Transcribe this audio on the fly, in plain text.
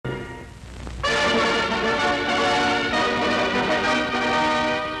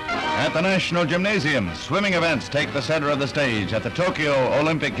At the National Gymnasium, swimming events take the center of the stage at the Tokyo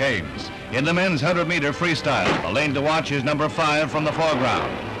Olympic Games. In the men's 100-meter freestyle, the lane to watch is number 5 from the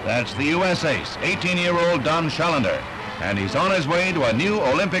foreground. That's the U.S. ace, 18-year-old Don Schollander, and he's on his way to a new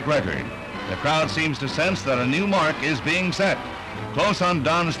Olympic record. The crowd seems to sense that a new mark is being set. Close on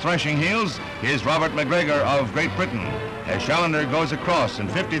Don's threshing heels is Robert McGregor of Great Britain, as Schollander goes across in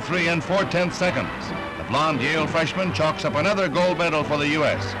 53 4/10 seconds. The blonde Yale freshman chalks up another gold medal for the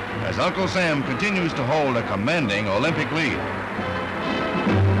U.S., as Uncle Sam continues to hold a commanding Olympic lead.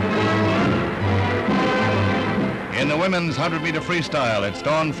 In the women's 100-meter freestyle, it's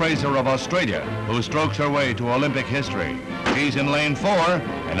Don Fraser of Australia who strokes her way to Olympic history. She's in lane 4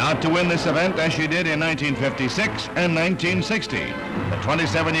 and out to win this event as she did in 1956 and 1960. The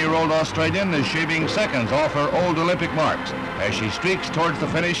 27-year-old Australian is shaving seconds off her old Olympic marks as she streaks towards the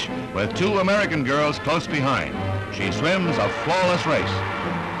finish with 2 American girls close behind. She swims a flawless race.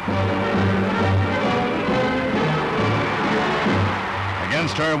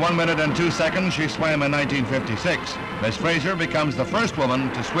 Against her 1 minute and 2 seconds she swam in 1956, Miss Fraser becomes the first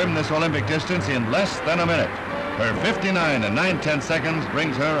woman to swim this Olympic distance in less than a minute. Her 59 9/10 seconds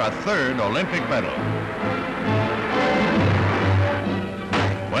brings her a 3rd Olympic medal.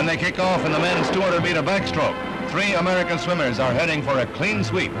 When they kick off in the men's 200-meter backstroke, 3 American swimmers are heading for a clean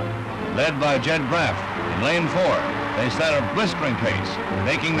sweep. Led by Jed Graff in lane 4, they set a blistering pace.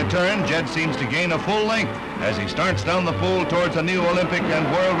 Making the turn, Jed seems to gain a full length as he starts down the pool towards a new Olympic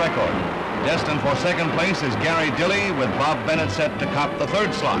and world record. Destined for 2nd place is Gary Dilley, with Bob Bennett set to cop the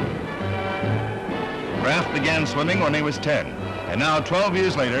 3rd slot. Graff began swimming when he was 10, and now 12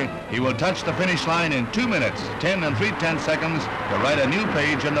 years later, he will touch the finish line in 2 minutes, 10 3/10 seconds to write a new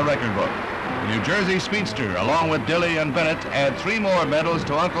page in the record book. The New Jersey speedster, along with Dilley and Bennett, add 3 more medals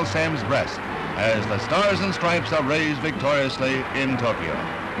to Uncle Sam's breast as the Stars and Stripes are raised victoriously in Tokyo.